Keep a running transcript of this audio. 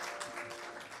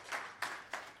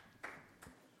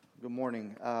Good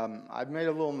morning. I've made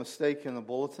a little mistake in the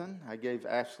bulletin. I gave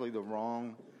Ashley the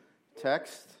wrong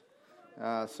text.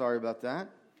 Sorry about that.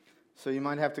 So you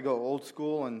might have to go old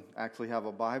school and actually have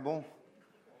a Bible,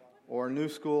 or new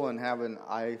school and have an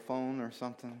iPhone or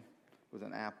something with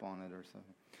an app on it or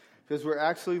something. Because we're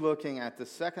actually looking at the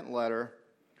second letter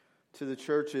to the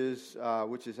churches,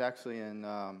 which is actually in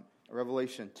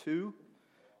Revelation 2.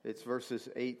 It's verses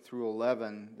 8 through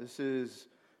 11. This is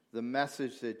the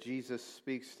message that Jesus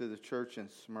speaks to the church in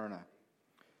Smyrna.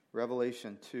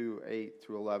 Revelation 2, 8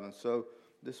 through 11. So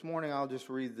this morning I'll just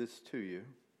read this to you.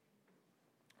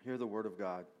 Hear the word of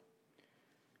God.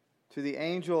 To the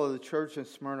angel of the church in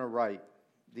Smyrna write,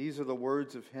 these are the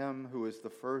words of him who is the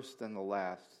first and the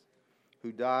last,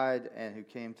 who died and who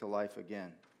came to life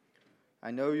again.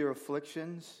 I know your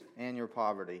afflictions and your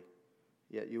poverty,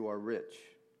 yet you are rich.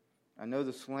 I know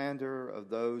the slander of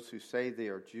those who say they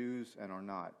are Jews and are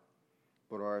not,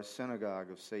 but are a synagogue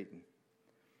of Satan.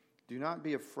 Do not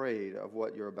be afraid of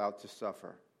what you're about to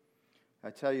suffer. I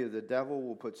tell you, the devil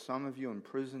will put some of you in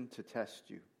prison to test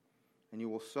you, and you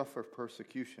will suffer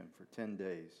persecution for 10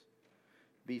 days.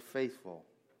 Be faithful,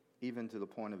 even to the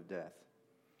point of death,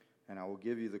 and I will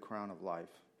give you the crown of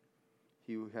life.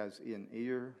 He who has an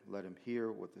ear, let him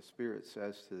hear what the Spirit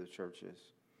says to the churches.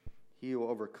 He who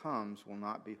overcomes will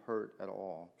not be hurt at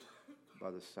all by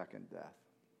the second death.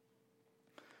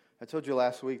 I told you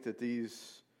last week that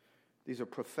these are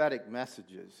prophetic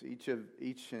messages.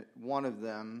 Each one of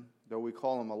them, though we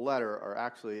call them a letter, are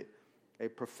actually a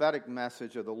prophetic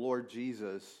message of the Lord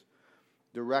Jesus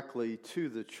directly to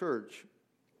the church.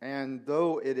 And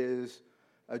though it is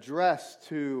addressed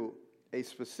to a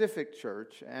specific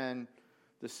church, and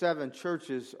the seven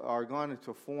churches are going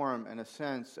to form, in a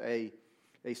sense, a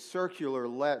circular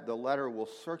the letter will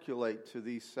circulate to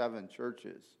these seven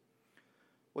churches.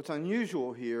 What's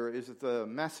unusual here is that the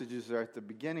messages are at the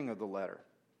beginning of the letter.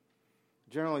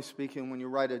 Generally speaking, when you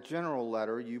write a general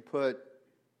letter, you put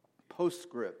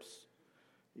postscripts.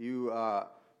 You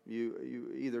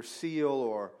either seal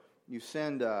or you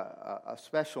send a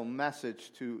special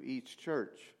message to each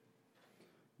church.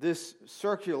 This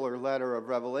circular letter of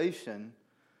Revelation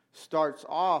starts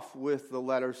off with the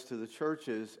letters to the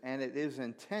churches, and it is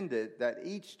intended that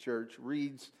each church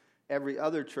reads every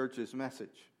other church's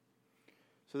message.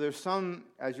 So there's some,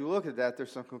 as you look at that,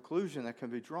 there's some conclusion that can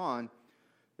be drawn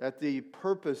that the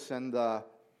purpose and the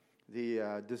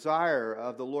desire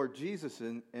of the Lord Jesus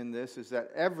in this is that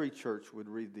every church would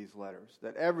read these letters,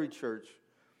 that every church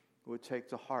would take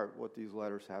to heart what these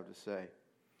letters have to say.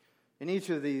 In each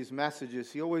of these messages,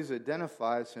 he always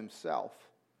identifies himself.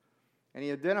 And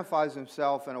he identifies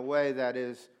himself in a way that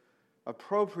is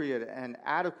appropriate and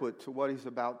adequate to what he's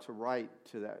about to write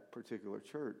to that particular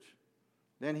church.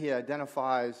 Then he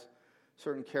identifies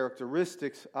certain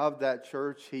characteristics of that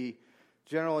church. He,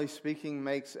 generally speaking,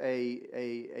 makes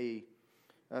a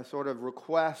sort of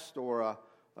request or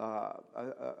a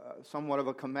somewhat of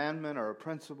a commandment or a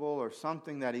principle or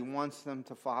something that he wants them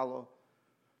to follow.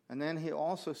 And then he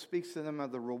also speaks to them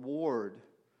of the reward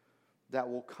that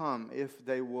will come if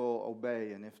they will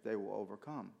obey and if they will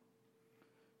overcome.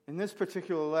 In this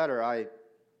particular letter, I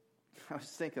was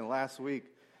thinking last week,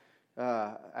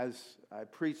 as I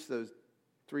preached those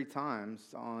 3 times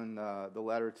on the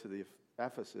letter to the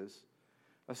Ephesus,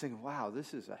 I was thinking, wow,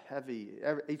 this is a heavy,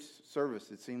 each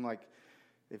service it seemed like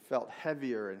it felt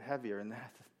heavier and heavier. And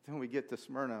then we get to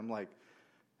Smyrna, I'm like,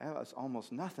 that was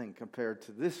almost nothing compared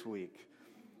to this week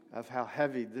of how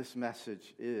heavy this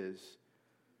message is.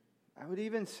 I would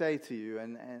even say to you,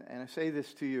 and I say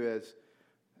this to you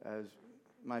as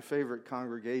my favorite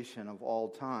congregation of all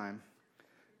time,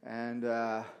 and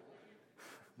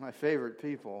my favorite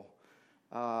people,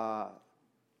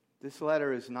 this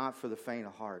letter is not for the faint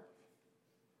of heart.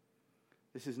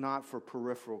 This is not for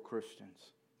peripheral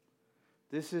Christians.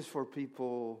 This is for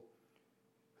people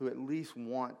who at least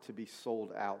want to be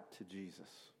sold out to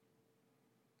Jesus.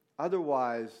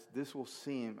 Otherwise, this will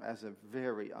seem as a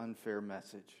very unfair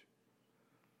message.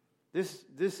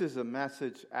 This is a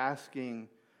message asking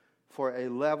for a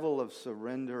level of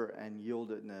surrender and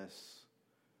yieldedness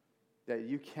that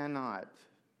you cannot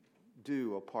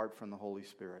do apart from the Holy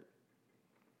Spirit.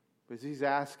 Because he's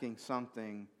asking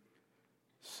something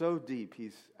so deep,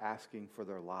 he's asking for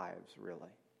their lives, really.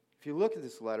 If you look at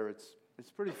this letter, it's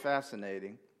pretty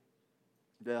fascinating.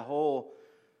 The whole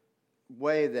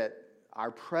way that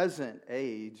our present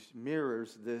age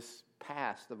mirrors this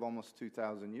past of almost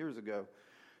 2,000 years ago.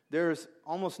 There's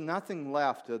almost nothing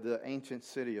left of the ancient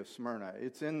city of Smyrna.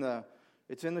 It's in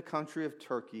the country of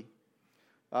Turkey.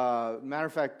 Matter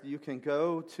of fact, you can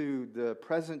go to the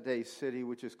present-day city,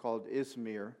 which is called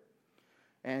Izmir,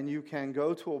 And you can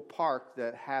go to a park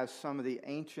that has some of the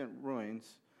ancient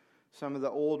ruins, some of the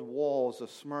old walls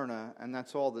of Smyrna, and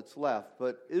that's all that's left.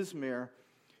 But Izmir,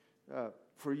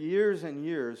 for years and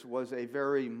years, was a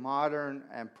very modern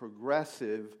and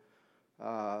progressive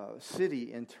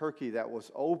city in Turkey that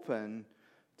was open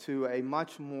to a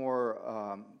much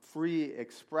more free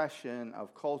expression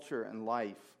of culture and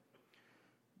life.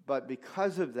 But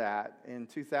because of that, in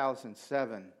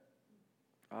 2007,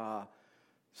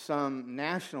 some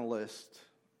nationalists,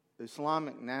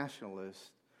 Islamic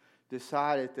nationalists,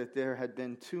 decided that there had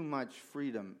been too much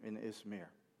freedom in Izmir.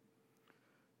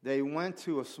 They went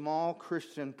to a small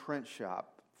Christian print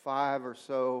shop. 5 or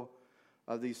so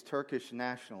of these Turkish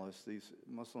nationalists, these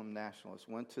Muslim nationalists,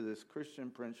 went to this Christian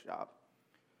print shop,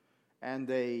 and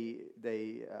they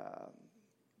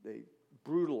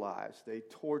brutalized, they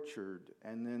tortured,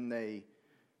 and then they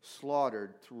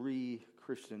slaughtered 3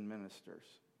 Christian ministers.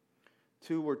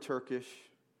 2 were Turkish,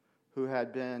 who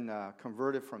had been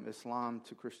converted from Islam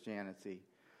to Christianity,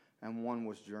 and 1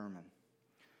 was German.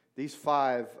 These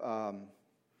 5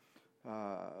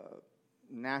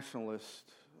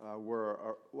 nationalists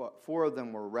 4 of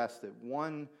them were arrested.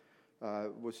 1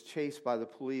 was chased by the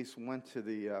police, went to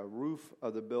the roof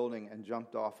of the building and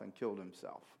jumped off and killed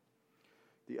himself.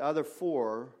 The other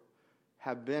 4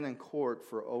 have been in court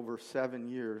for over 7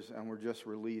 years and were just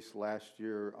released last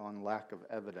year on lack of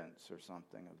evidence or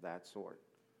something of that sort.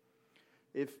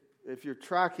 If you're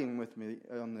tracking with me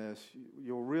on this,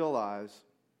 you'll realize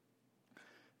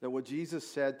that what Jesus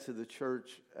said to the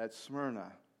church at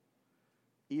Smyrna,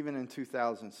 even in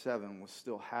 2007, was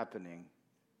still happening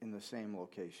in the same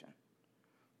location.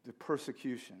 The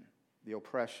persecution, the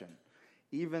oppression,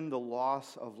 even the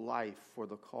loss of life for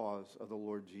the cause of the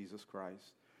Lord Jesus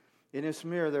Christ. In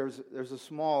Izmir, there's a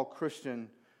small Christian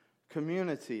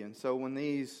community, and so when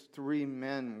these 3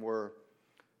 men were,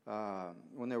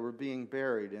 when they were being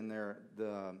buried in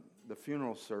the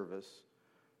funeral service,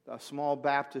 a small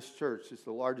Baptist church, it's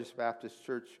the largest Baptist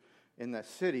church in that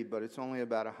city, but it's only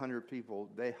about 100 people.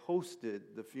 They hosted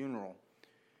the funeral,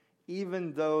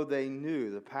 even though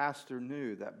the pastor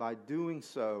knew that by doing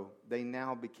so, they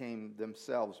now became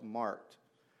themselves marked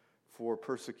for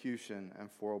persecution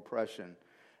and for oppression.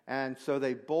 And so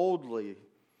they boldly,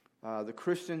 the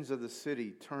Christians of the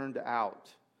city, turned out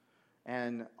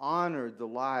and honored the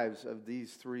lives of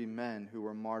these 3 men who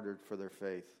were martyred for their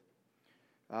faith.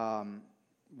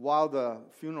 While the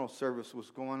funeral service was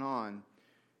going on,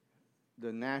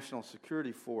 the National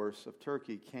Security Force of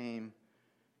Turkey came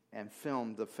and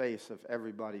filmed the face of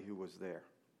everybody who was there.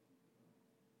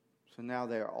 So now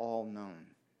they are all known.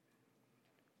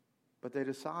 But they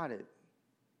decided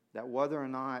that whether or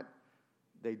not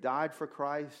they died for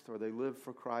Christ or they lived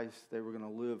for Christ, they were going to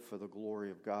live for the glory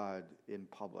of God in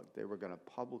public. They were going to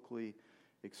publicly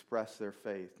express their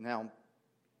faith. Now,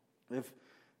 if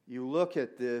you look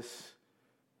at this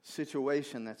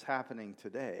situation that's happening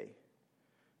today,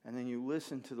 and then you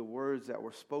listen to the words that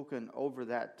were spoken over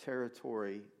that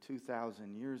territory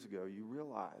 2,000 years ago, you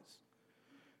realize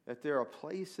that there are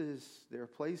places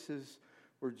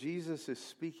where Jesus is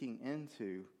speaking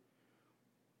into.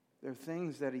 There are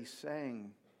things that he's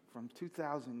saying from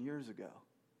 2,000 years ago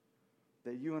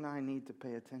that you and I need to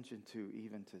pay attention to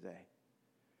even today.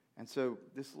 And so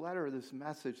this letter, this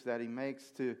message that he makes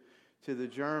to the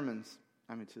Smyrnans.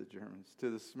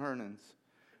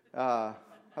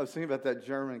 I was thinking about that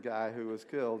German guy who was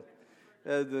killed.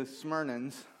 The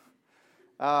Smyrnans.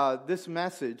 This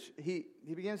message, he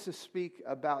begins to speak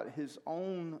about his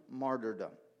own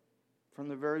martyrdom from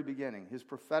the very beginning. His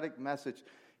prophetic message.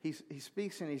 He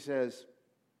speaks and he says,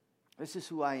 "This is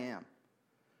who I am.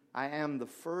 I am the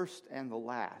first and the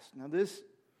last." Now this,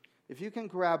 if you can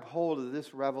grab hold of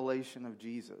this revelation of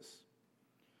Jesus,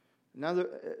 number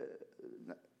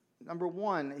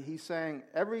one, he's saying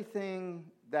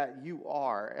everything that you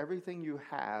are, everything you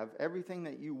have, everything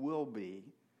that you will be,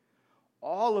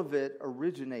 all of it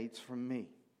originates from me.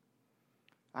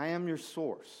 I am your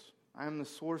source. I am the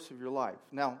source of your life.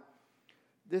 Now,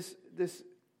 this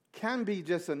can be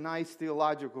just a nice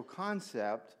theological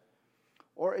concept,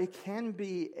 or it can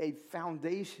be a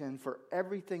foundation for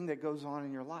everything that goes on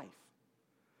in your life.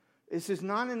 This is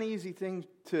not an easy thing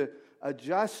to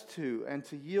adjust to and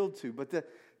to yield to, but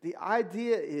the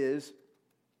idea is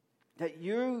that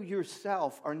you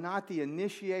yourself are not the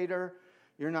initiator,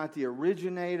 you're not the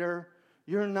originator,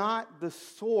 you're not the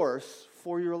source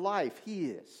for your life.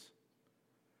 He is.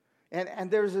 And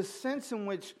there's a sense in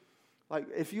which, like,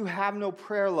 if you have no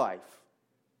prayer life,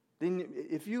 then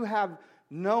if you have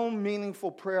no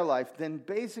meaningful prayer life, then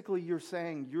basically you're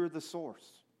saying you're the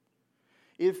source.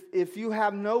 if you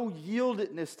have no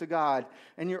yieldedness to God,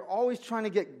 and you're always trying to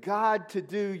get God to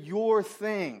do your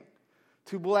thing,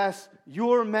 to bless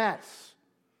your mess,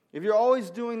 if you're always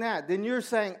doing that, then you're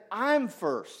saying, I'm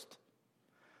first.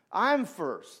 I'm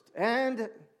first. And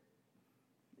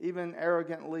even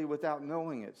arrogantly, without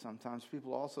knowing it, sometimes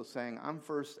people are also saying, I'm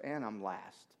first and I'm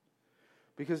last.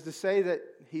 Because to say that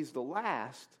he's the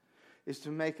last is to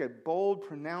make a bold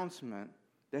pronouncement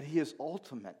that he is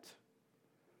ultimate,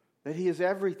 that he is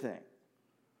everything.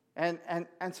 And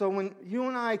so when you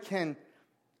and I can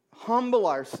humble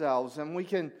ourselves and we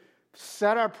can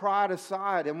set our pride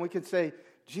aside and we can say,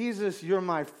 Jesus, you're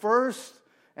my first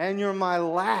and you're my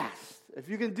last. If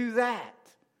you can do that,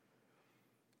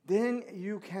 then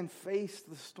you can face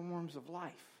the storms of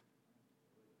life.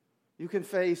 You can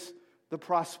face the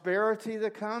prosperity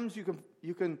that comes.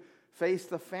 You can face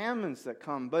the famines that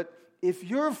come. But if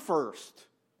you're first,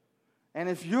 and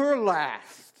if you're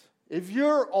last, if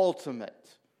you're ultimate,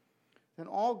 then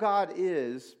all God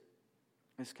is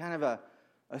kind of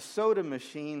a soda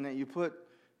machine that you put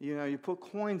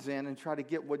coins in and try to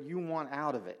get what you want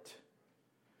out of it.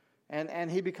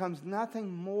 And he becomes nothing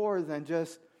more than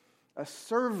just a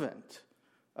servant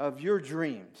of your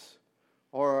dreams,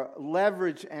 or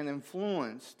leverage and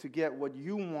influence to get what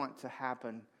you want to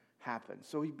happen.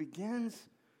 So he begins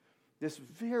this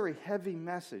very heavy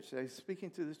message that he's speaking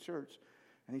to this church,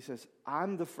 and he says,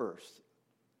 I'm the first,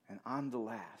 and I'm the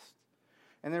last.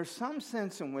 And there's some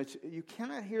sense in which you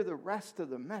cannot hear the rest of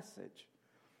the message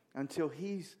until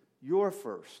he's your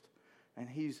first, and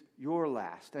he's your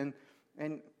last. And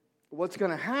what's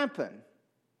going to happen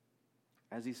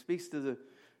as he speaks to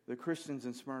the Christians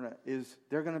in Smyrna is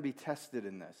they're going to be tested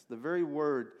in this. The very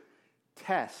word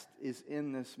test is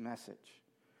in this message.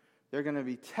 They're going to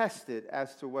be tested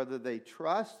as to whether they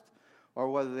trust or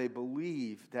whether they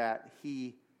believe that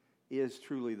he is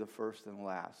truly the first and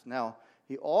last. Now,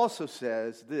 he also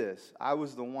says this, I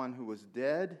was the one who was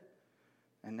dead,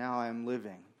 and now I am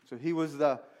living. So he was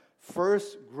the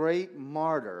first great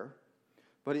martyr,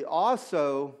 but he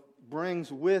also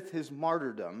brings with his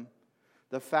martyrdom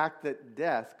the fact that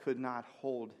death could not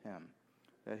hold him,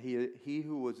 that he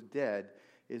who was dead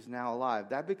is now alive.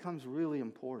 That becomes really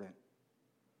important.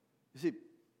 You see,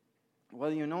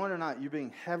 whether you know it or not, you're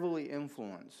being heavily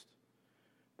influenced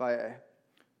by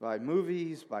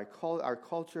movies, by our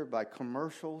culture, by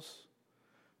commercials,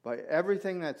 by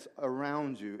everything that's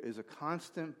around you is a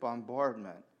constant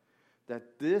bombardment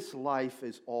that this life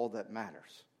is all that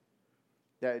matters.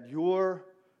 That your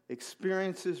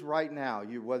experiences right now,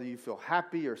 whether you feel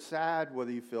happy or sad,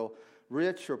 whether you feel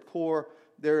rich or poor,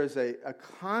 there is a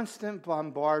constant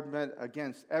bombardment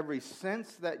against every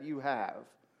sense that you have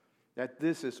that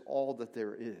this is all that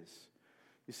there is.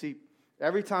 You see,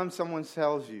 every time someone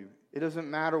tells you, it doesn't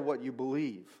matter what you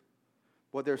believe,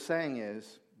 what they're saying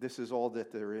is, this is all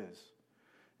that there is.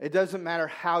 It doesn't matter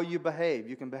how you behave.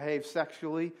 You can behave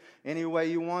sexually any way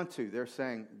you want to. They're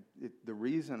saying the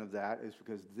reason of that is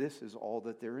because this is all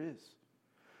that there is.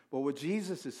 But what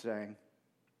Jesus is saying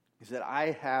is that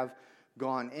I have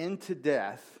gone into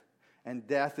death, and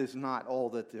death is not all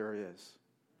that there is.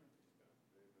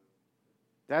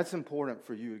 That's important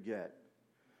for you to get.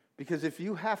 Because if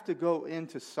you have to go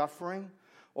into suffering,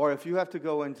 or if you have to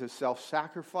go into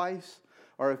self-sacrifice,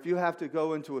 or if you have to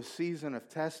go into a season of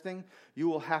testing, you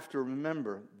will have to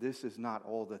remember this is not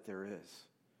all that there is.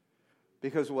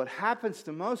 Because what happens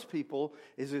to most people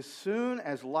is as soon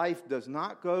as life does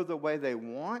not go the way they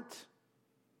want,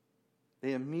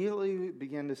 they immediately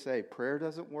begin to say, prayer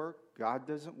doesn't work, God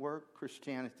doesn't work,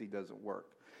 Christianity doesn't work.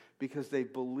 Because they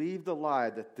believe the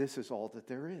lie that this is all that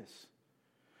there is.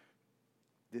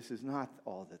 This is not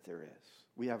all that there is.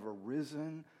 We have a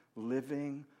risen,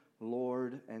 living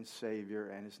Lord and Savior,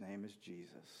 and his name is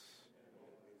Jesus.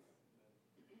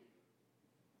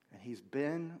 And he's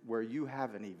been where you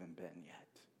haven't even been yet.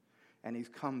 And he's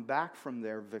come back from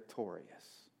there victorious.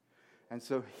 And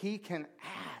so he can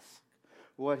ask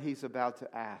what he's about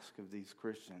to ask of these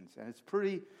Christians. And it's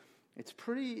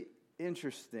pretty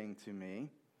interesting to me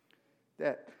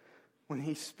that when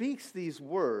he speaks these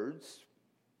words,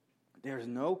 there's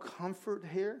no comfort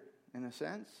here, in a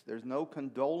sense. There's no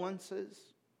condolences.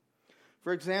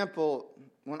 For example,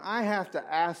 when I have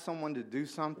to ask someone to do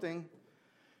something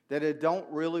that I don't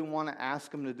really want to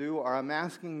ask them to do, or I'm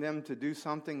asking them to do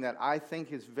something that I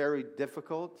think is very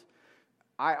difficult,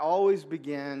 I always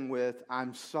begin with,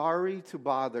 I'm sorry to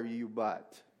bother you,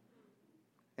 but.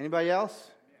 Anybody else?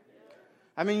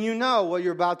 I mean, you know what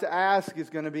you're about to ask is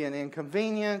going to be an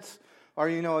inconvenience, or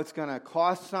you know it's going to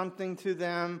cost something to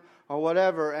them, or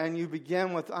whatever, and you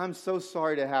begin with, I'm so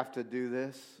sorry to have to do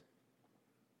this.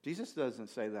 Jesus doesn't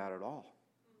say that at all.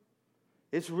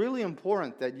 It's really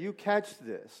important that you catch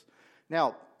this.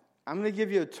 Now, I'm going to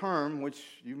give you a term which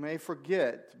you may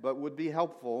forget, but would be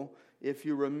helpful if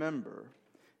you remember.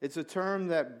 It's a term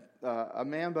that a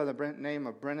man by the name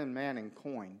of Brennan Manning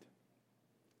coined.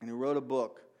 And he wrote a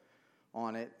book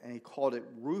on it, and he called it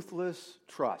Ruthless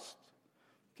Trust.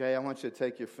 Okay, I want you to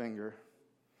take your finger,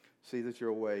 see that you're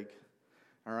awake.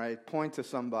 All right, point to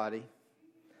somebody.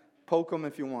 Poke them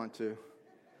if you want to.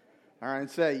 All right, and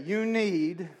say, you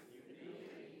need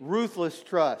ruthless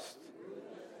trust.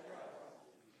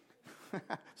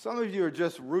 Some of you are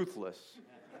just ruthless.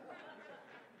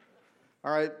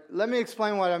 All right, let me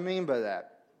explain what I mean by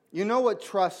that. You know what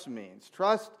trust means.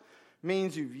 Trust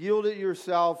means you've yielded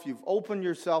yourself, you've opened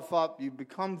yourself up, you've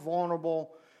become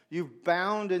vulnerable, you've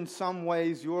bound in some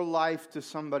ways your life to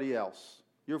somebody else.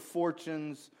 Your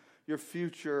fortunes, your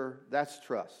future, that's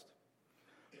trust.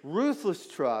 Ruthless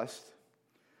trust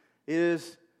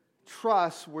is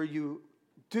trust where you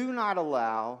do not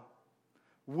allow,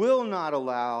 will not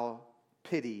allow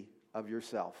pity of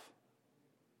yourself.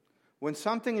 When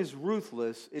something is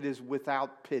ruthless, it is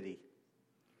without pity.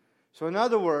 So in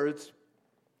other words,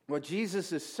 what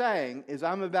Jesus is saying is,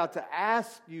 I'm about to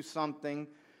ask you something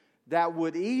that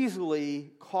would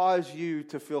easily cause you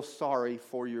to feel sorry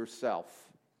for yourself.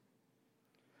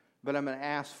 But I'm going to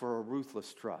ask for a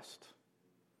ruthless trust.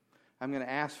 I'm going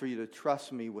to ask for you to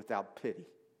trust me without pity,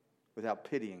 without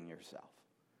pitying yourself.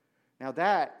 Now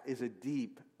that is a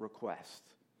deep request.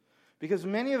 Because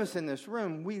many of us in this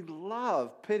room, we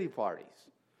love pity parties.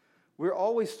 We're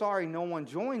always sorry no one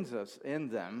joins us in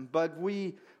them, but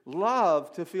we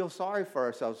love to feel sorry for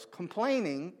ourselves.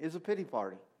 Complaining is a pity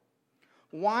party.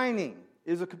 Whining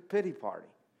is a pity party.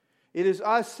 It is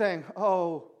us saying,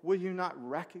 oh, will you not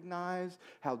recognize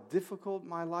how difficult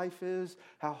my life is,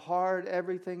 how hard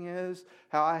everything is,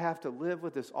 how I have to live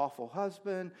with this awful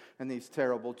husband and these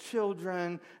terrible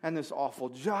children and this awful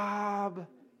job.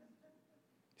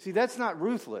 See, that's not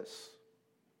ruthless.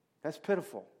 That's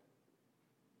pitiful.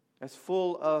 That's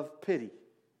full of pity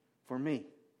for me.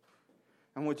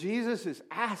 And what Jesus is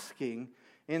asking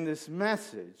in this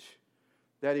message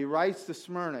that he writes to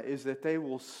Smyrna is that they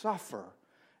will suffer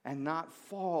and not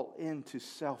fall into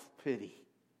self-pity,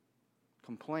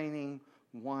 complaining,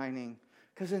 whining.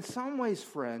 Because in some ways,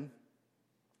 friend,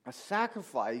 a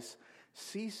sacrifice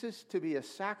ceases to be a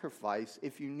sacrifice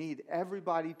if you need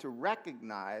everybody to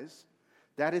recognize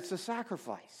that it's a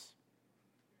sacrifice.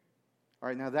 All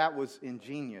right, now that was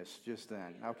ingenious just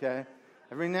then, okay?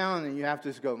 Every now and then you have to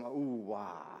just go, ooh,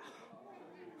 wow.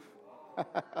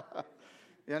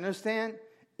 You understand?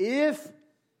 If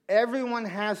everyone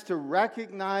has to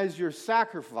recognize your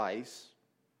sacrifice,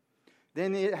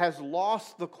 then it has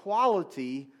lost the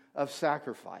quality of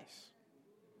sacrifice.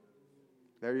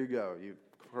 There you go. You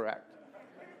correct.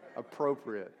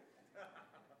 Appropriate.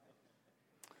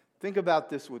 Think about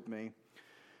this with me.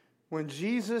 When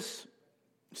Jesus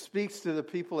speaks to the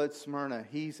people at Smyrna,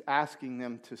 he's asking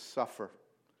them to suffer.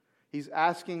 He's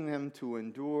asking them to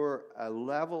endure a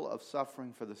level of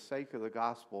suffering for the sake of the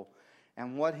gospel.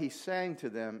 And what he's saying to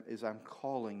them is, I'm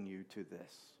calling you to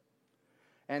this.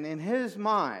 And in his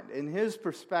mind, in his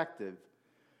perspective,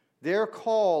 their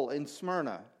call in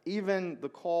Smyrna, even the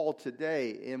call today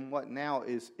in what now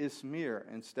is Izmir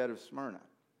instead of Smyrna,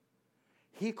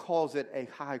 he calls it a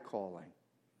high calling.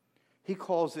 He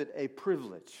calls it a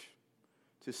privilege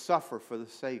to suffer for the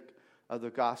sake of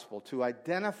the gospel. To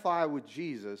identify with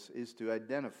Jesus is to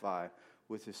identify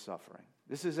with his suffering.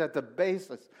 This is at the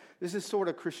basis. This is sort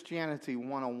of Christianity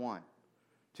 101.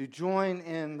 To join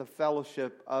in the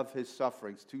fellowship of his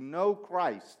sufferings. To know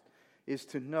Christ is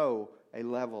to know a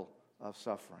level of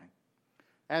suffering.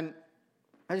 And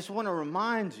I just want to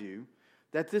remind you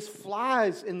that this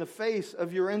flies in the face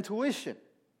of your intuition.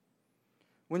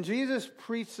 When Jesus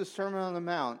preached the Sermon on the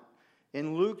Mount,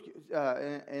 in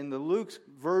the Luke's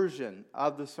version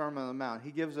of the Sermon on the Mount,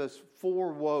 he gives us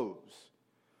 4 woes.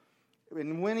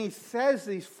 And when he says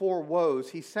these 4 woes,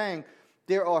 he's saying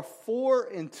there are 4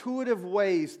 intuitive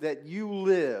ways that you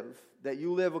live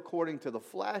according to the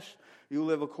flesh, you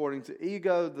live according to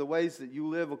ego, the ways that you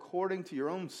live according to your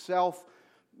own self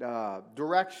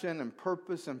direction and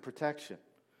purpose and protection.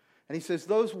 And he says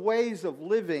those ways of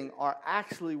living are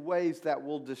actually ways that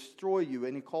will destroy you,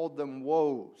 and he called them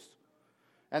woes.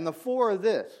 And the 4 are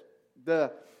this: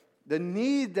 the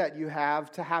need that you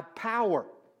have to have power.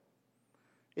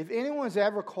 If anyone's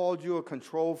ever called you a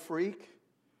control freak,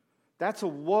 that's a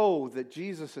woe that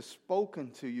Jesus has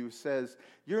spoken to you. Says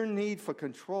your need for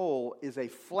control is a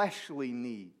fleshly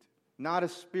need, not a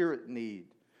spirit need.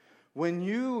 When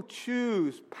you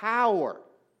choose power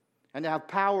and to have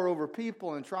power over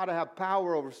people and try to have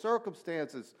power over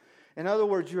circumstances In other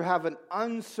words, you have an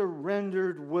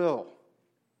unsurrendered will.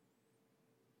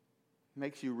 It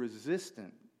makes you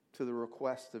resistant to the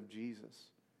request of Jesus.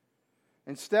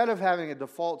 Instead of having a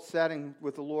default setting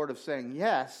with the Lord of saying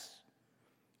yes,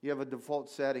 you have a default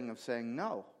setting of saying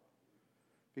no.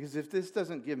 Because if this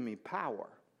doesn't give me power,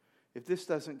 if this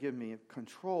doesn't give me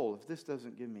control, if this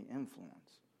doesn't give me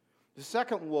influence. The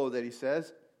second woe that he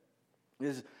says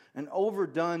is an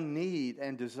overdone need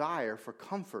and desire for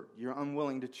comfort. You're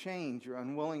unwilling to change. You're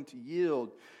unwilling to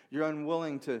yield. You're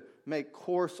unwilling to make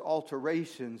course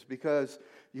alterations because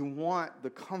you want the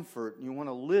comfort. You want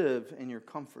to live in your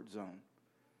comfort zone.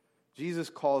 Jesus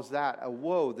calls that a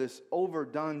woe, this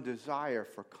overdone desire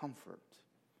for comfort.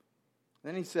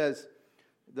 Then he says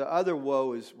the other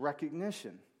woe is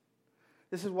recognition.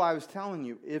 This is why I was telling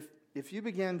you, if you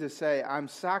begin to say, I'm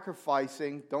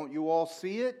sacrificing, don't you all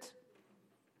see it?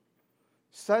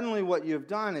 Suddenly what you've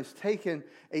done is taken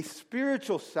a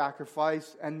spiritual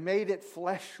sacrifice and made it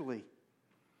fleshly.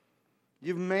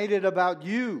 You've made it about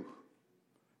you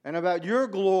and about your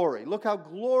glory. Look how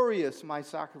glorious my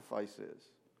sacrifice is.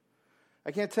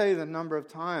 I can't tell you the number of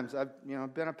times I've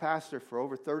been a pastor for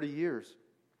over 30 years,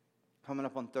 coming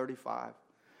up on 35.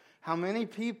 How many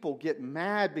people get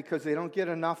mad because they don't get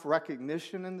enough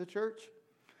recognition in the church?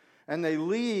 And they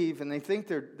leave and they think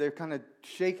they're kind of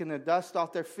shaking the dust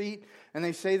off their feet. And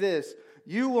they say this,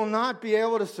 you will not be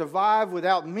able to survive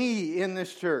without me in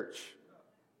this church.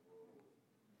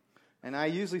 And I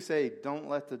usually say, don't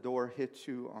let the door hit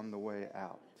you on the way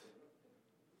out.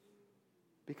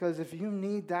 Because if you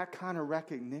need that kind of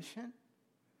recognition,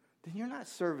 then you're not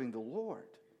serving the Lord.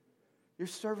 You're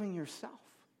serving yourself.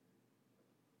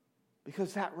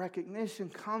 Because that recognition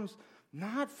comes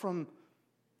not from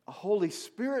a Holy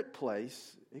Spirit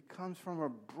place. It comes from a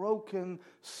broken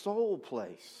soul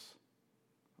place.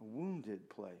 A wounded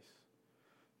place.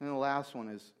 And the last one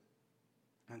is,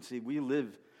 and see, we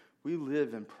live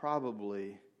in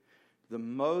probably the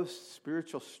most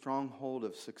spiritual stronghold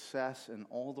of success in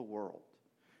all the world.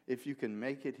 If you can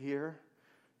make it here,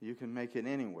 you can make it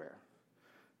anywhere.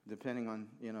 Depending on,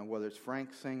 whether it's Frank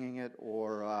singing it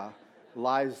or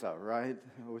Liza, right?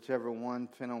 Whichever one,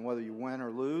 depending on whether you win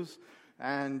or lose.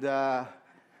 And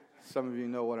some of you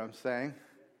know what I'm saying.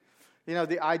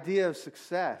 The idea of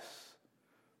success,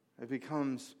 it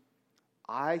becomes,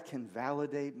 I can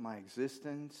validate my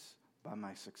existence by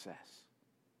my success.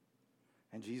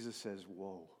 And Jesus says,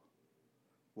 woe.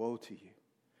 Woe to you.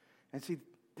 And see,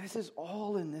 this is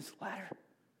all in this letter.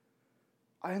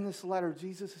 In this letter,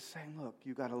 Jesus is saying, look,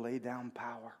 you got to lay down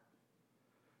power.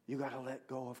 You got to let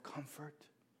go of comfort.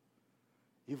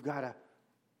 You've got to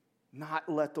not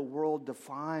let the world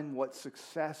define what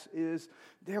success is.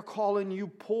 They're calling you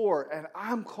poor, and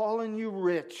I'm calling you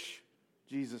rich,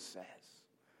 Jesus says.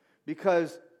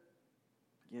 Because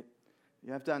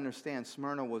you have to understand,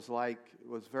 Smyrna was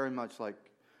very much like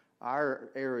our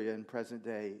area in present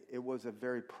day. It was a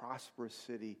very prosperous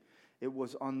city. It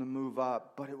was on the move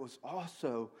up, but it was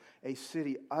also a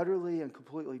city utterly and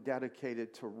completely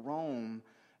dedicated to Rome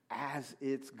as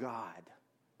its God.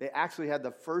 They actually had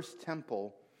the first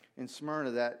temple in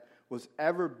Smyrna that was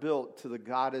ever built to the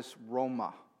goddess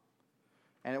Roma.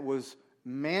 And it was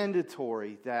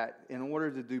mandatory that in order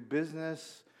to do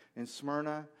business in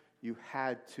Smyrna, you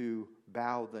had to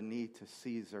bow the knee to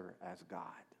Caesar as God.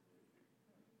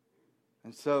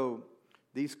 And so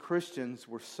these Christians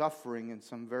were suffering in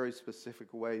some very specific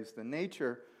ways. The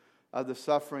nature of the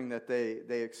suffering that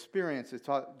they experienced,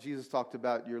 Jesus talked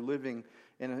about you're living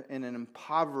in an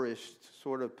impoverished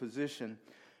sort of position.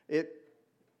 It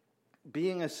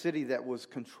being a city that was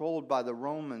controlled by the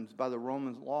Roman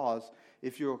laws,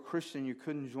 if you're a Christian, you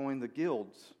couldn't join the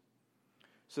guilds.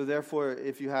 So therefore,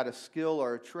 if you had a skill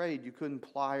or a trade, you couldn't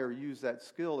ply or use that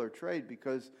skill or trade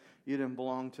because you didn't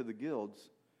belong to the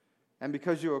guilds. And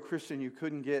because you were a Christian, you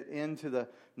couldn't get into the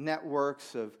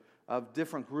networks of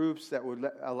different groups that would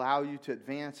allow you to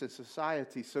advance in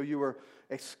society. So you were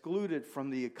excluded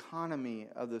from the economy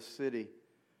of the city.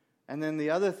 And then the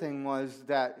other thing was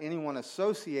that anyone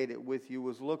associated with you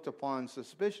was looked upon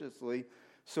suspiciously,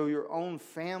 so your own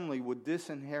family would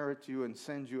disinherit you and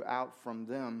send you out from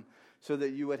them so that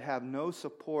you would have no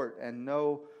support and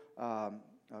no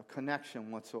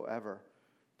connection whatsoever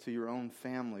to your own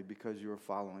family because you were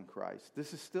following Christ.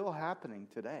 This is still happening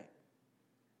today.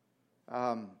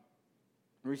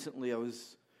 Recently I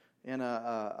was in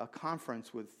a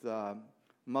conference with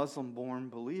Muslim-born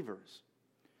believers.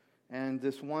 And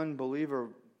this one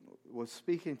believer was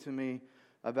speaking to me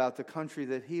about the country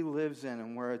that he lives in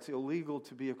and where it's illegal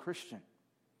to be a Christian.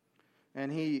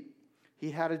 And he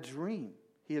had a dream.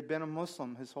 He had been a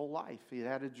Muslim his whole life. He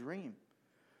had a dream.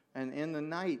 And in the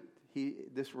night,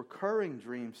 this recurring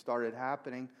dream started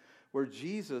happening where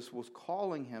Jesus was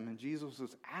calling him and Jesus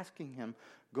was asking him,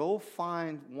 go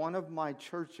find one of my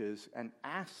churches and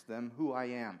ask them who I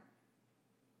am.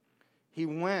 He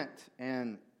went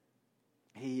and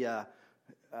he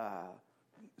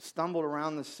stumbled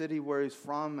around the city where he's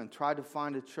from and tried to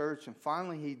find a church, and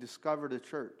finally he discovered a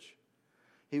church.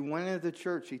 He went into the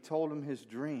church. He told him his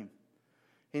dream.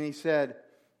 And he said,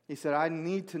 I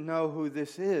need to know who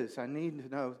this is. I need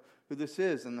to know who this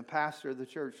is. And the pastor of the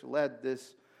church led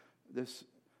this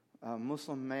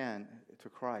Muslim man to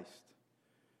Christ.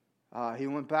 He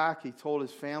went back. He told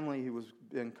his family he was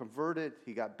been converted.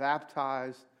 He got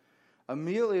baptized.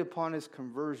 Immediately upon his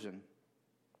conversion,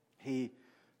 he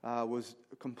was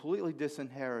completely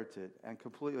disinherited and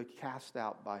completely cast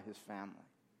out by his family.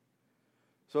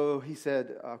 So he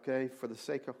said, okay, for the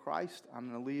sake of Christ, I'm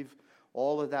going to leave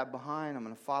all of that behind. I'm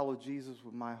going to follow Jesus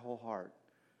with my whole heart.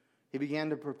 He began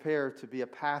to prepare to be a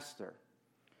pastor.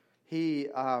 He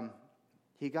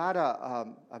got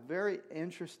a very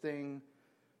interesting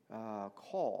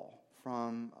call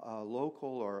from a local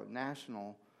or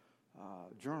national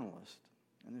journalist.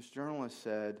 And this journalist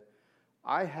said,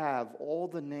 I have all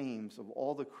the names of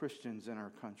all the Christians in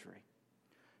our country,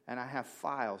 and I have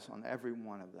files on every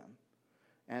one of them.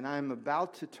 And I'm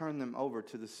about to turn them over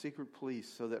to the secret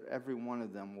police so that every one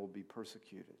of them will be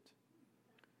persecuted.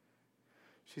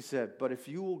 She said, but if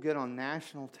you will get on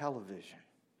national television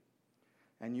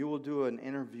and you will do an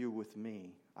interview with me,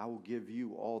 I will give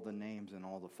you all the names and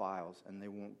all the files, and they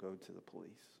won't go to the police.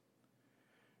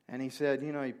 And he said,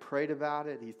 he prayed about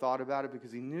it, he thought about it,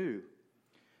 because he knew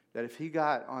that if he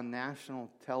got on national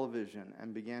television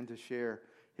and began to share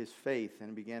his faith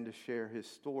and began to share his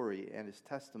story and his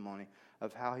testimony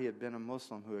of how he had been a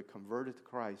Muslim who had converted to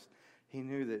Christ, he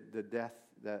knew that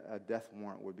a death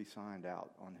warrant would be signed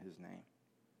out on his name.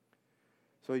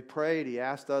 So he prayed, he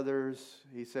asked others.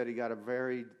 He said he got a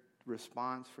varied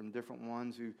response from different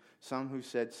ones, some who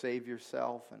said save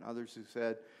yourself, and others who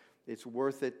said it's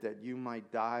worth it that you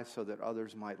might die so that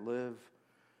others might live.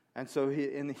 And so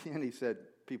in the end he said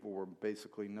people were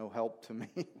basically no help to me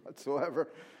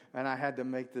whatsoever, and I had to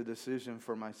make the decision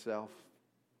for myself.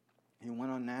 He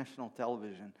went on national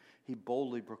television. He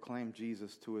boldly proclaimed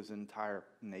Jesus to his entire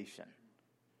nation.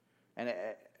 And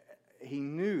he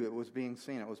knew it was being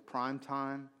seen. It was prime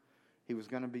time. He was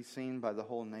going to be seen by the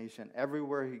whole nation.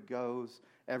 Everywhere he goes,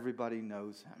 everybody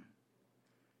knows him.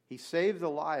 He saved the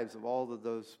lives of all of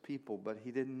those people, but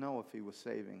he didn't know if he was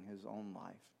saving his own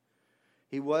life.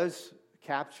 He was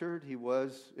captured. He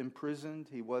was imprisoned.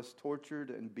 He was tortured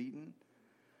and beaten.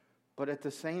 But at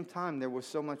the same time, there was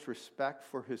so much respect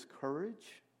for his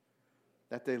courage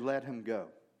that they let him go.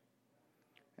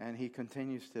 And he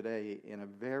continues today in a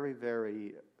very,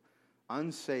 very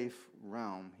unsafe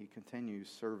realm. He continues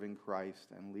serving Christ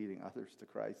and leading others to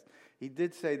Christ. He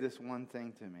did say this one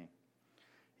thing to me.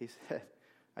 He said,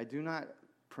 I do not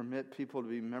permit people to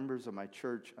be members of my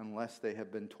church unless they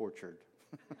have been tortured.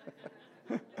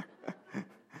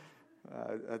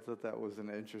 I thought that was an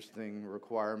interesting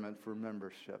requirement for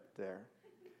membership there.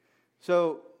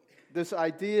 So this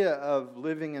idea of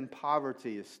living in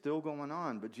poverty is still going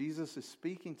on, but Jesus is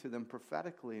speaking to them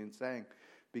prophetically and saying,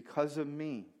 because of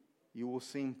me, you will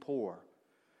seem poor,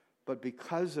 but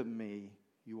because of me,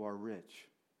 you are rich.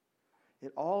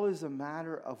 It all is a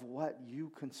matter of what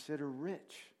you consider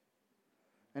rich.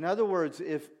 In other words,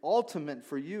 if ultimate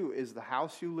for you is the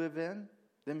house you live in,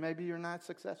 then maybe you're not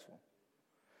successful.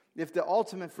 If the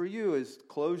ultimate for you is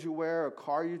clothes you wear, a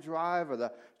car you drive, or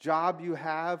the job you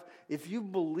have, if you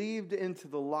believed into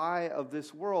the lie of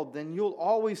this world, then you'll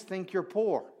always think you're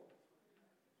poor.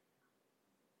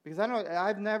 Because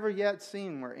I've never yet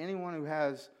seen where anyone who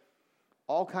has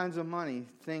all kinds of money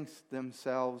thinks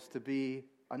themselves to be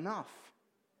enough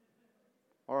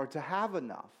or to have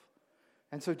enough.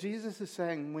 And so Jesus is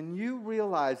saying, when you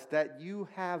realize that you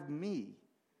have me,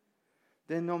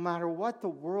 then no matter what the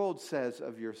world says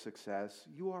of your success,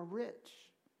 you are rich.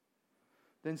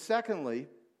 Then secondly,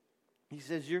 he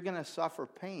says you're going to suffer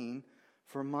pain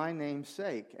for my name's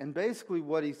sake. And basically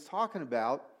what he's talking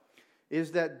about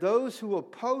is that those who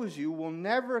oppose you will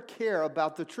never care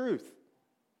about the truth.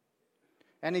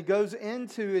 And he goes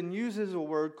into and uses a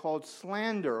word called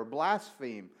slander or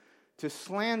blaspheme, to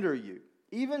slander you.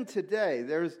 Even today,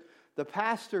 there's the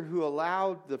pastor who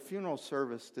allowed the funeral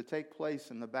service to take place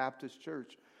in the Baptist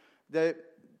church.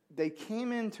 They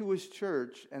came into his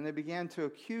church and they began to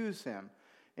accuse him.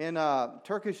 In a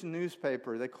Turkish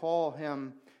newspaper, they call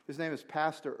him, his name is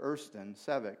Pastor Ersten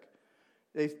Sevik.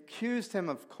 They accused him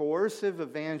of coercive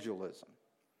evangelism.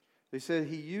 They said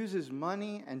he uses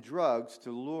money and drugs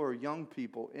to lure young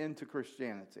people into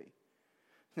Christianity.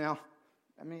 Now,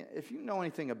 I mean, if you know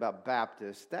anything about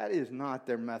Baptists, that is not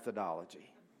their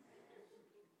methodology.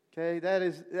 Okay,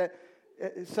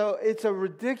 so it's a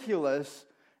ridiculous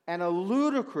and a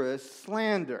ludicrous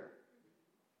slander.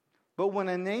 But when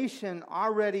a nation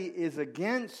already is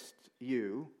against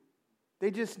you,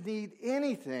 they just need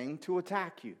anything to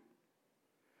attack you.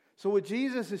 So what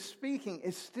Jesus is speaking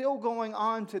is still going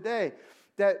on today,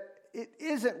 that it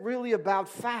isn't really about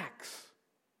facts.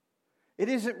 It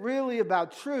isn't really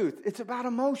about truth. It's about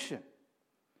emotion.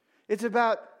 It's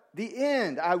about the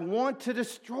end. I want to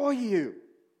destroy you.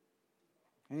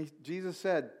 And Jesus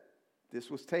said, this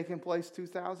was taking place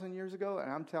 2,000 years ago, and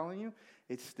I'm telling you,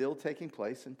 it's still taking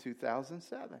place in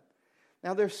 2007.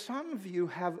 Now, there's some of you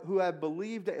who have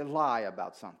believed a lie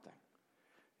about something.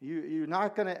 You're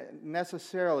not going to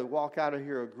necessarily walk out of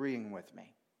here agreeing with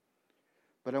me.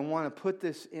 But I want to put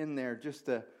this in there just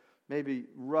to maybe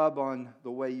rub on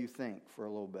the way you think for a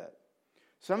little bit.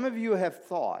 Some of you have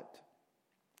thought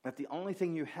that the only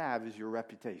thing you have is your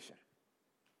reputation.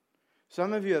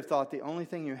 Some of you have thought the only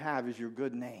thing you have is your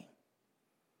good name.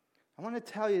 I want to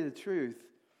tell you the truth.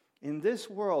 In this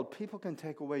world, people can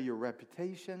take away your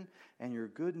reputation and your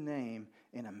good name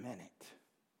in a minute.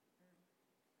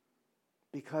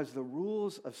 Because the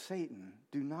rules of Satan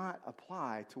do not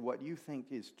apply to what you think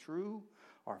is true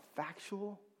or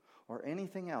factual or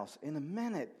anything else. In a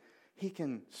minute, he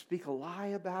can speak a lie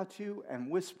about you and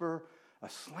whisper a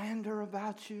slander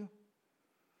about you.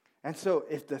 And so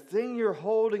if the thing you're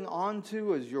holding on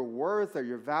to is your worth or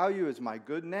your value is my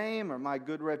good name or my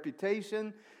good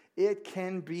reputation, it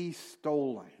can be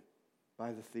stolen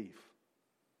by the thief.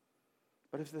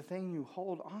 But if the thing you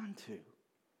hold on to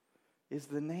is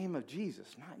the name of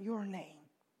Jesus, not your name,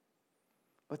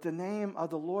 but the name of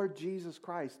the Lord Jesus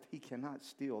Christ, he cannot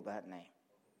steal that name.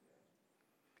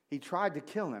 He tried to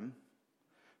kill him,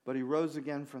 but he rose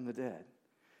again from the dead.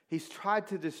 He's tried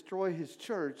to destroy his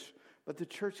church, but the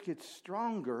church gets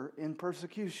stronger in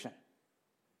persecution.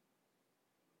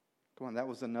 Come on, that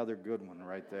was another good one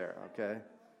right there, okay?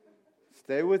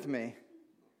 Stay with me.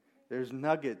 There's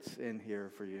nuggets in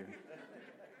here for you.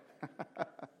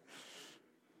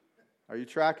 Are you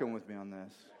tracking with me on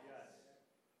this? Yes.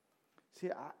 See,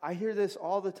 I hear this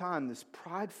all the time, this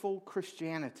prideful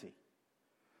Christianity.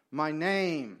 My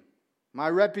name, my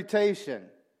reputation.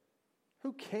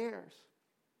 Who cares?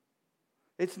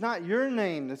 It's not your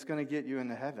name that's going to get you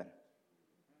into heaven.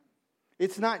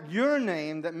 It's not your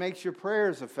name that makes your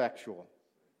prayers effectual.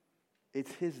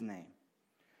 It's his name.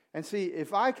 And see,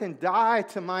 if I can die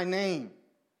to my name,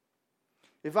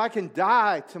 if I can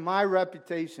die to my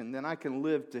reputation, then I can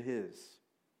live to his.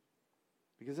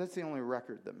 Because that's the only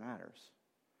record that matters.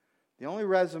 The only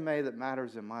resume that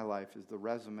matters in my life is the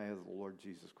resume of the Lord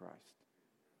Jesus Christ.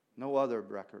 No other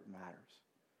record matters.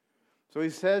 So he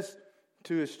says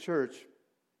to his church,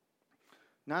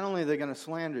 not only are they going to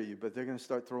slander you, but they're going to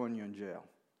start throwing you in jail.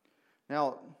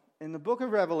 Now, in the book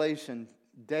of Revelation,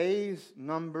 days,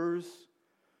 numbers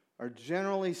are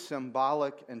generally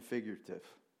symbolic and figurative.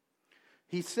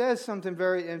 He says something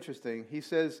very interesting. He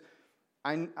says,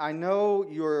 I know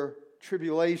your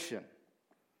tribulation.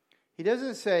 He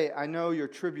doesn't say, I know your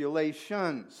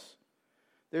tribulations.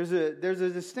 There's a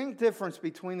distinct difference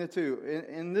between the two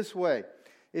in this way.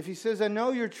 If he says, I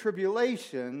know your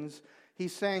tribulations,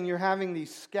 he's saying you're having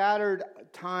these scattered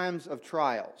times of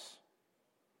trials.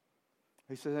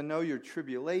 He says, I know your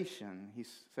tribulation.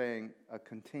 He's saying a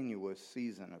continuous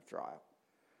season of trial.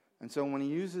 And so when he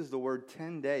uses the word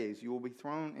 10 days, you will be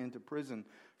thrown into prison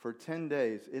for 10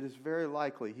 days. It is very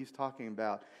likely he's talking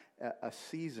about a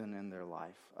season in their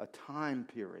life, a time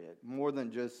period, more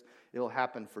than just it'll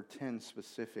happen for 10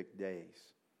 specific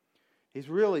days. He's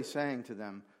really saying to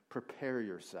them, prepare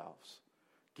yourselves.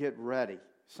 Get ready.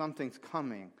 Something's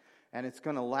coming, and it's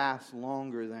going to last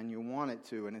longer than you want it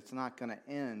to, and it's not going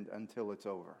to end until it's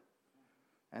over.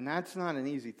 And that's not an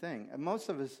easy thing. And most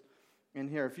of us in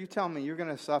here, if you tell me you're going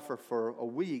to suffer for a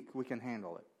week, we can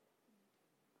handle it.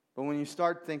 But when you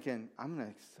start thinking, I'm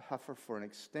going to suffer for an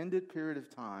extended period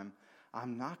of time,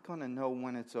 I'm not going to know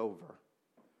when it's over.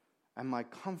 And my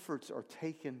comforts are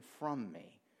taken from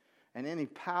me. And any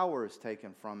power is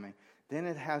taken from me. Then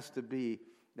it has to be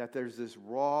that there's this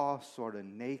raw, sort of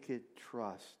naked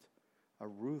trust, a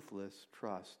ruthless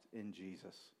trust in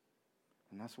Jesus.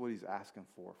 And that's what he's asking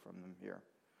for from them here.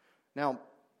 Now,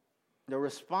 the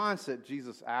response that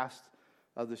Jesus asked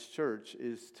of this church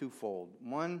is twofold.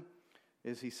 One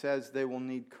is he says they will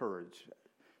need courage.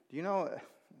 Do you know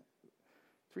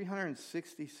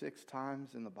 366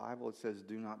 times in the Bible it says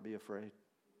do not be afraid?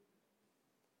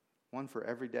 One for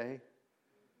every day,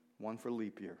 one for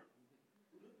leap year.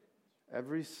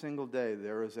 Every single day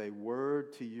there is a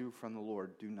word to you from the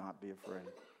Lord. Do not be afraid.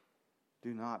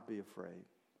 Do not be afraid.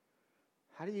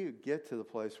 How do you get to the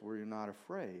place where you're not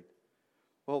afraid?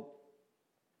 Well,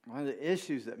 one of the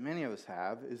issues that many of us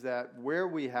have is that where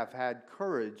we have had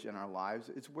courage in our lives,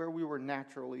 it's where we were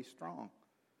naturally strong.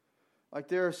 Like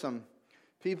there are some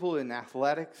people in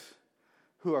athletics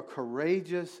who are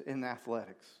courageous in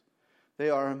athletics. They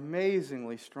are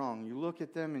amazingly strong. You look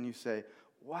at them and you say,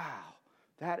 wow,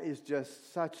 that is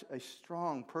just such a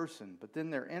strong person. But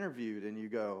then they're interviewed and you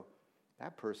go,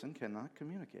 that person cannot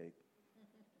communicate.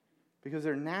 Because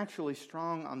they're naturally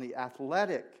strong on the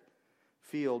athletic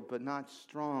field, but not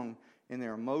strong in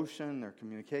their emotion, their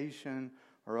communication,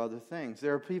 or other things.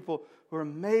 There are people who are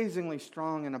amazingly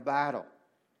strong in a battle,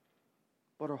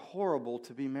 but are horrible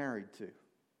to be married to.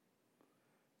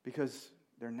 Because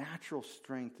their natural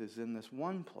strength is in this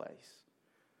one place,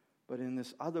 but in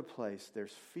this other place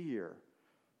there's fear,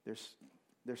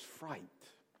 there's fright,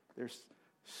 there's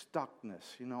stuckness,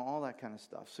 all that kind of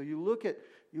stuff. So you look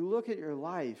at your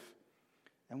life,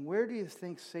 and where do you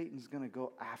think Satan's going to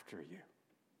go after you?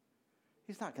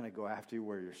 He's not going to go after you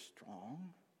where you're strong.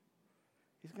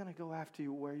 He's going to go after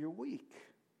you where you're weak.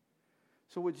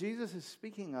 So what Jesus is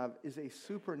speaking of is a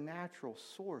supernatural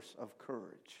source of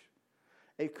courage.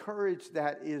 A courage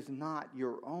that is not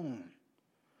your own.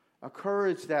 A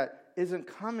courage that isn't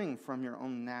coming from your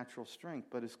own natural strength,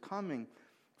 but is coming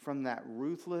from that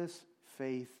ruthless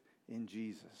faith in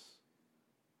Jesus.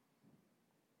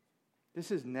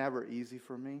 This is never easy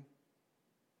for me.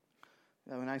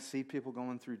 When I see people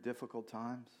going through difficult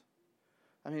times,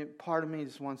 part of me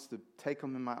just wants to take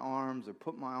them in my arms or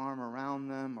put my arm around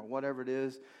them or whatever it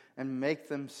is and make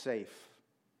them safe.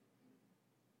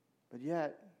 But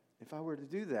yet, if I were to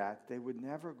do that, they would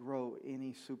never grow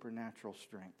any supernatural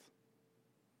strength.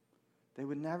 They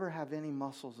would never have any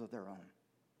muscles of their own.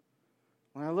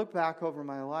 When I look back over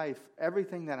my life,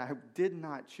 everything that I did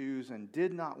not choose and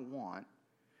did not want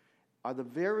are the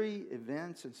very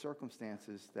events and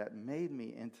circumstances that made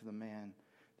me into the man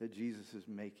that Jesus is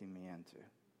making me into.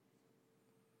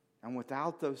 And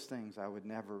without those things, I would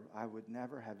never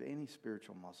have any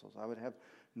spiritual muscles. I would have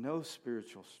no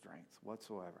spiritual strength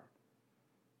whatsoever.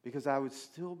 Because I would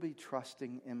still be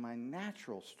trusting in my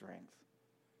natural strength.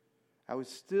 I would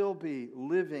still be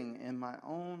living in my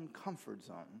own comfort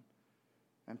zone.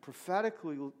 And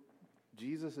prophetically,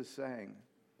 Jesus is saying,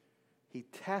 He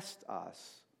tests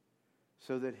us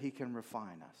so that He can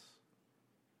refine us.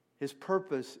 His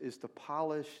purpose is to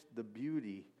polish the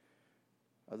beauty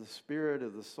of the spirit,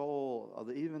 of the soul,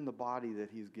 of even the body that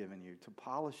He's given you, to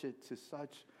polish it to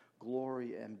such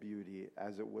glory and beauty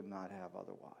as it would not have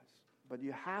otherwise. But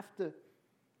you have to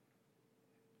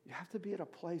be at a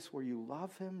place where you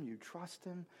love Him, you trust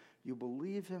Him, you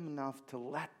believe Him enough to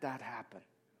let that happen.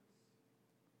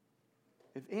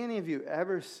 If any of you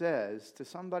ever says to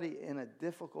somebody in a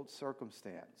difficult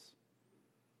circumstance,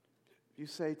 you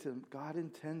say to them, God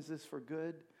intends this for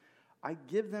good, I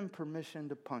give them permission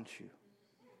to punch you.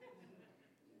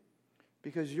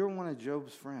 Because you're one of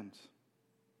Job's friends.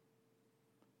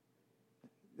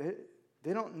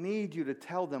 They don't need you to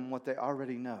tell them what they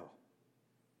already know.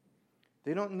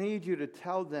 They don't need you to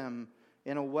tell them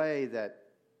in a way that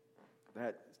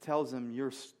tells them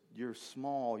you're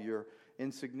small, you're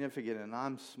insignificant, and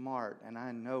I'm smart, and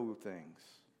I know things.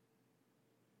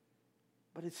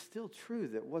 But it's still true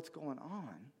that what's going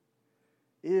on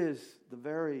is the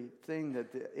very thing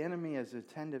that the enemy has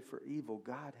intended for evil,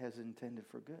 God has intended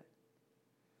for good.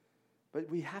 But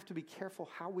we have to be careful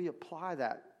how we apply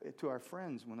that to our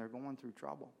friends when they're going through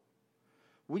trouble.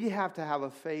 We have to have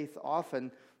a faith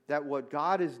often that what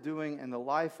God is doing in the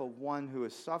life of one who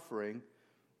is suffering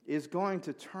is going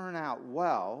to turn out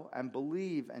well, and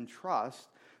believe and trust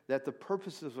that the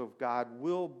purposes of God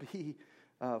will be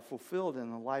fulfilled in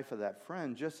the life of that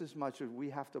friend just as much as we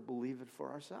have to believe it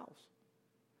for ourselves.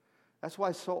 That's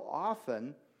why so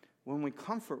often when we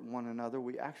comfort one another,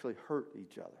 we actually hurt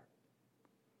each other.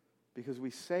 Because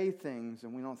we say things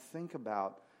and we don't think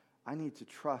about, I need to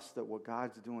trust that what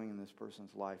God's doing in this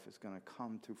person's life is going to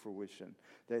come to fruition.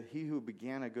 That He who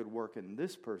began a good work in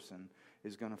this person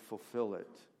is going to fulfill it.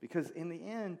 Because in the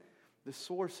end, the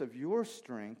source of your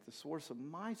strength, the source of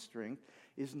my strength,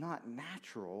 is not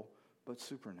natural, but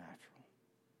supernatural.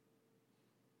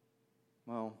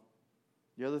 Well,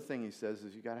 the other thing he says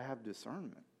is you got to have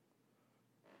discernment.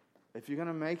 If you're going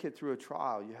to make it through a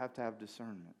trial, you have to have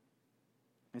discernment.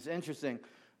 It's interesting.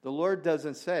 The Lord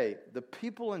doesn't say, the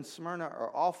people in Smyrna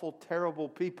are awful, terrible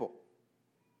people.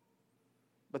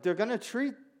 But they're going to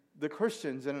treat the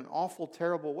Christians in an awful,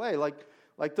 terrible way.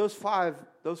 Like those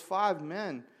five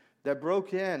men, that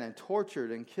broke in and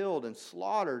tortured and killed and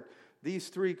slaughtered these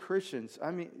 3 Christians.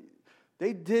 I mean,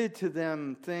 they did to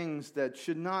them things that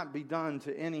should not be done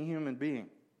to any human being.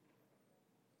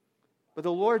 But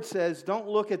the Lord says, don't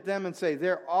look at them and say,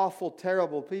 they're awful,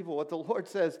 terrible people. What the Lord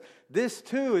says, this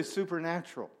too is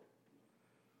supernatural.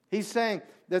 He's saying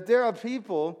that there are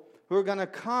people who are going to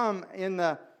come in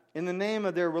the name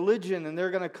of their religion, and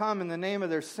they're going to come in the name of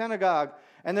their synagogue,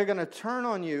 and they're going to turn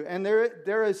on you. And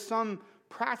there is some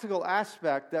practical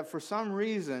aspect that for some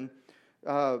reason,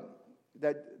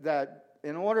 that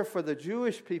in order for the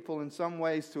Jewish people in some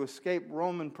ways to escape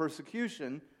Roman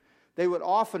persecution, they would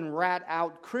often rat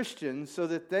out Christians so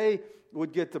that they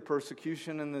would get the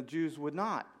persecution and the Jews would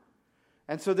not.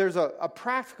 And so there's a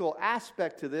practical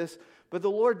aspect to this, but the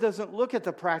Lord doesn't look at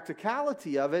the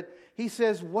practicality of it. He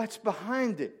says, what's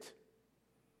behind it?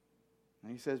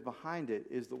 And He says, behind it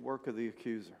is the work of the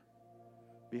accuser.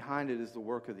 Behind it is the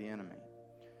work of the enemy.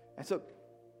 And so,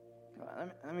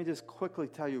 let me just quickly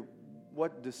tell you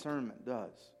what discernment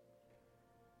does.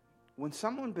 When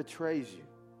someone betrays you,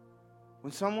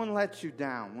 when someone lets you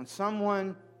down, when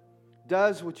someone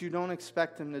does what you don't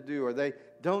expect them to do, or they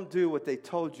don't do what they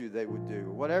told you they would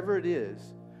do, whatever it is,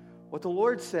 what the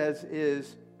Lord says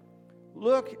is,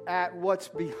 look at what's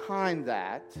behind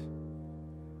that,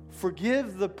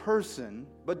 forgive the person,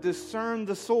 but discern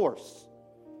the source.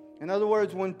 In other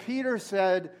words, when Peter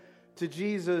said to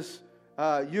Jesus,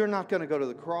 you're not going to go to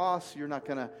the cross, you're not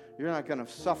going to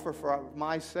suffer for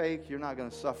my sake, you're not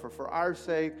going to suffer for our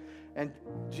sake, and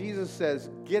Jesus says,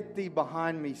 get thee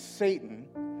behind me, Satan.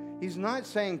 He's not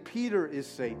saying Peter is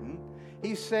Satan.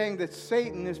 He's saying that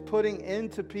Satan is putting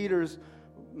into Peter's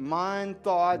mind,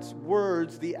 thoughts,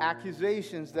 words, the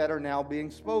accusations that are now being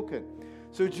spoken.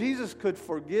 So Jesus could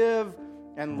forgive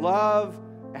and love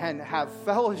and have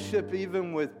fellowship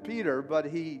even with Peter, but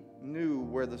He knew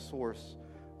where the source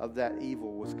of that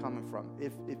evil was coming from.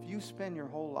 If you spend your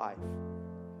whole life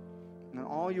and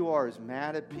all you are is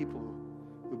mad at people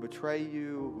who betray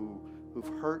you,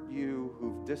 who've hurt you,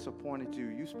 who've disappointed you,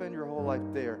 you spend your whole life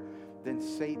there, then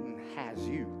Satan has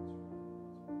you.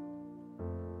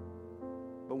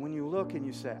 But when you look and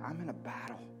you say, I'm in a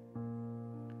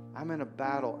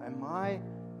battle, and my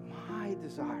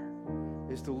desire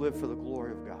is to live for the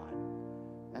glory of God.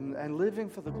 And living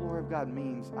for the glory of God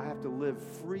means I have to live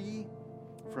free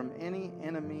from any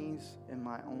enemies in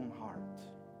my own heart.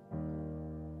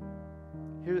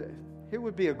 Here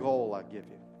would be a goal I'd give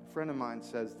you. A friend of mine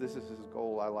says this is his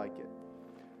goal. I like it.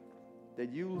 That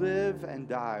you live and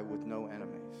die with no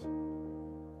enemies.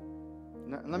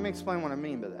 Now, let me explain what I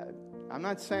mean by that. I'm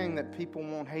not saying that people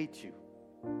won't hate you.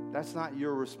 That's not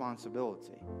your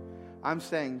responsibility. I'm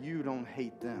saying you don't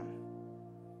hate them.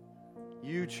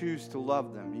 You choose to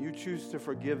love them. You choose to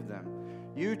forgive them.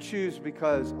 You choose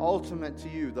because ultimate to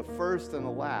you, the first and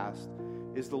the last,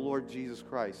 is the Lord Jesus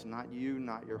Christ, not you,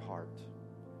 not your heart.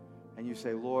 And you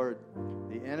say, Lord,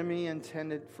 the enemy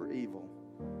intended for evil,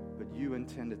 but you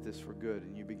intended this for good.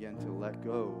 And you begin to let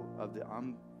go of the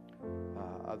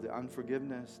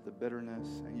unforgiveness, the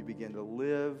bitterness, and you begin to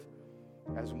live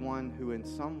as one who in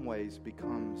some ways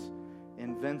becomes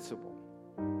invincible.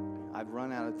 I've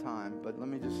run out of time, but let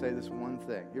me just say this one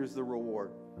thing. Here's the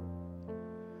reward.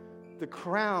 The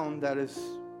crown that is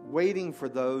waiting for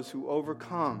those who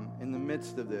overcome in the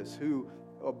midst of this, who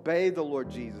obey the Lord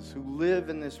Jesus, who live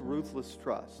in this ruthless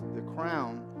trust. The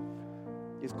crown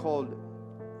is called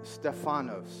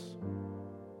Stephanos.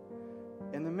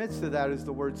 In the midst of that is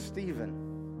the word Stephen.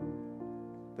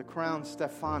 The crown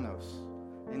Stephanos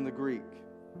in the Greek.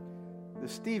 The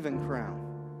Stephen crown.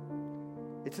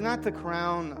 It's not the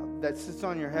crown that sits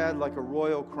on your head like a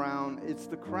royal crown. It's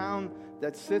the crown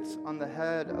that sits on the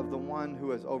head of the one who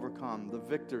has overcome, the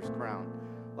victor's crown,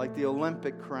 like the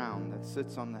Olympic crown that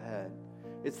sits on the head.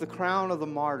 It's the crown of the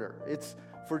martyr. It's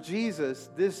for Jesus,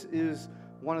 this is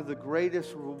one of the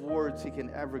greatest rewards He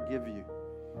can ever give you,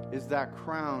 is that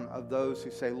crown of those who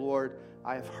say, Lord,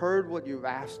 I have heard what you've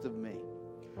asked of me,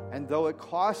 and though it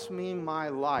costs me my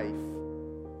life,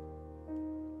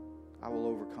 I will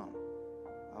overcome.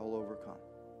 I will overcome.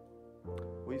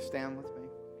 Will you stand with me?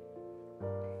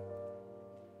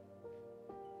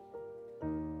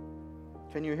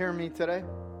 Can you hear me today?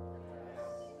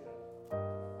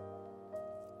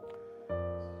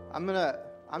 I'm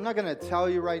not gonna tell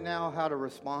you right now how to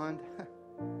respond,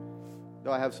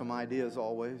 though I have some ideas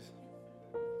always.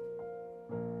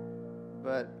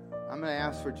 But I'm gonna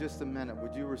ask for just a minute.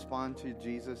 Would you respond to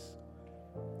Jesus?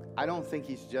 I don't think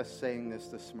He's just saying this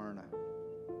to Smyrna.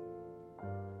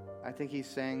 I think He's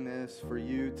saying this for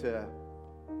you to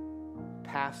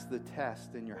pass the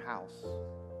test in your house,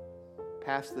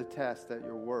 pass the test at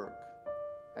your work,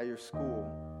 at your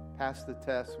school, pass the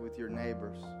test with your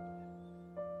neighbors.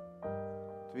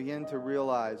 To begin to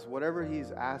realize whatever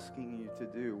He's asking you to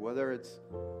do, whether it's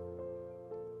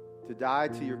to die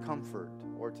to your comfort,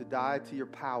 or to die to your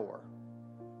power,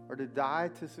 or to die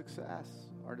to success,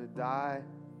 or to die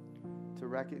to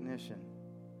recognition,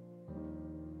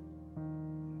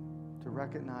 to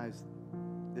recognize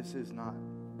this is not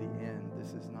the end,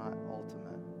 this is not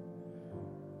ultimate.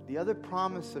 The other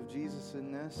promise of Jesus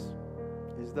in this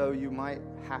is, though you might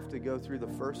have to go through the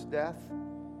first death,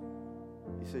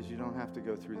 He says you don't have to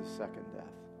go through the second death.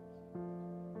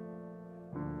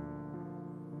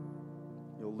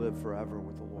 You'll live forever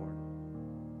with the Lord.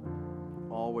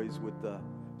 Always with the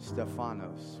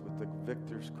Stephanos, with the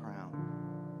victor's crown.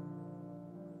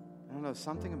 I don't know,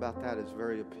 something about that is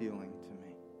very appealing to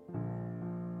me.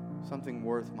 Something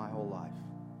worth my whole life.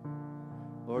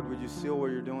 Lord, would you seal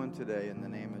what you're doing today in the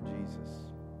name of Jesus?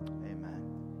 Amen.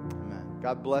 Amen.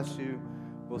 God bless you.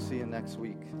 We'll see you next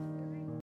week.